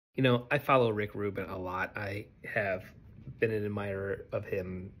You know, I follow Rick Rubin a lot. I have been an admirer of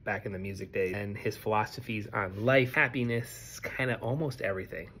him back in the music days and his philosophies on life, happiness, kind of almost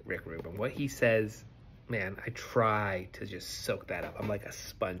everything. Rick Rubin, what he says, man, I try to just soak that up. I'm like a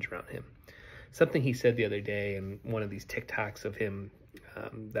sponge around him. Something he said the other day in one of these TikToks of him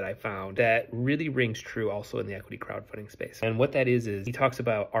that I found that really rings true also in the equity crowdfunding space. And what that is he talks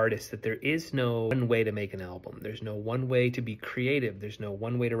about artists, that there is no one way to make an album. There's no one way to be creative. There's no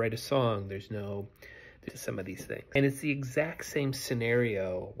one way to write a song. There's some of these things. And it's the exact same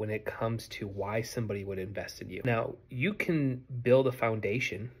scenario when it comes to why somebody would invest in you. Now, you can build a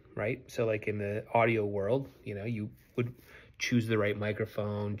foundation, right? So like in the audio world, you know, you would choose the right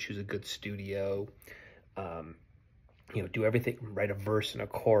microphone, choose a good studio, you know, do everything, write a verse and a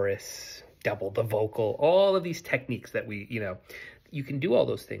chorus, double the vocal, all of these techniques that we, you know, you can do all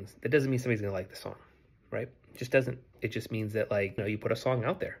those things. That doesn't mean somebody's gonna like the song, right? It just doesn't. It just means that, like, you know, you put a song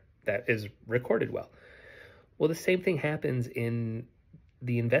out there that is recorded well. Well, the same thing happens in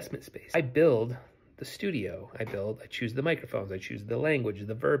the investment space. I build the studio, I choose the microphones, I choose the language,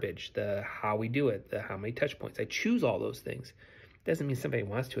 the verbiage, the how we do it, the how many touch points. I choose all those things. Doesn't mean somebody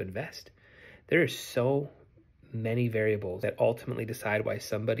wants to invest. There are so many variables that ultimately decide why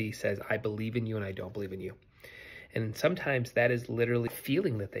somebody says, I believe in you and I don't believe in you. And sometimes that is literally a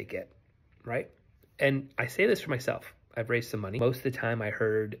feeling that they get, right? And I say this for myself. I've raised some money. Most of the time I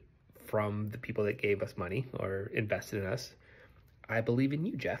heard from the people that gave us money or invested in us, I believe in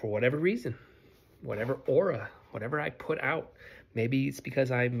you, Jeff, for whatever reason, whatever aura, whatever I put out. Maybe it's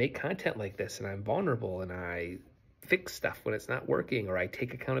because I make content like this and I'm vulnerable and I fix stuff when it's not working, or I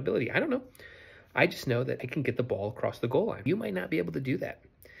take accountability. I don't know. I just know that I can get the ball across the goal line. You might not be able to do that.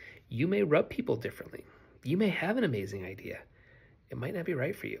 You may rub people differently. You may have an amazing idea. It might not be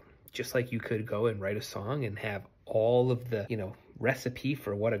right for you. Just like you could go and write a song and have all of the, you know, recipe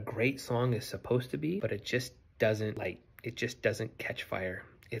for what a great song is supposed to be, but it just doesn't catch fire.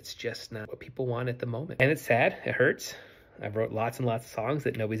 It's just not what people want at the moment. And it's sad, it hurts. I've wrote lots and lots of songs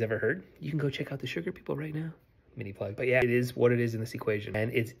that nobody's ever heard. You can go check out the Sugar People right now. Mini plug. But yeah, it is what it is in this equation.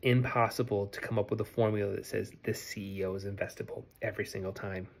 And it's impossible to come up with a formula that says this CEO is investable every single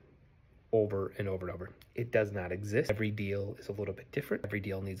time, over and over and over. It does not exist. Every deal is a little bit different. Every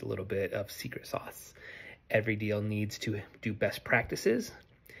deal needs a little bit of secret sauce. Every deal needs to do best practices.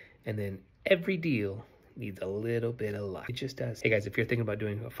 And then every deal needs a little bit of luck. It just does. Hey guys, if you're thinking about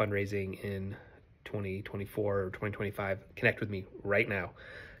doing a fundraising in 2024 or 2025, connect with me right now.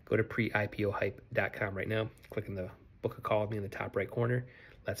 Go to preipohype.com right now. Click on the book a call with me in the top right corner.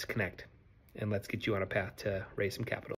 Let's connect and let's get you on a path to raise some capital.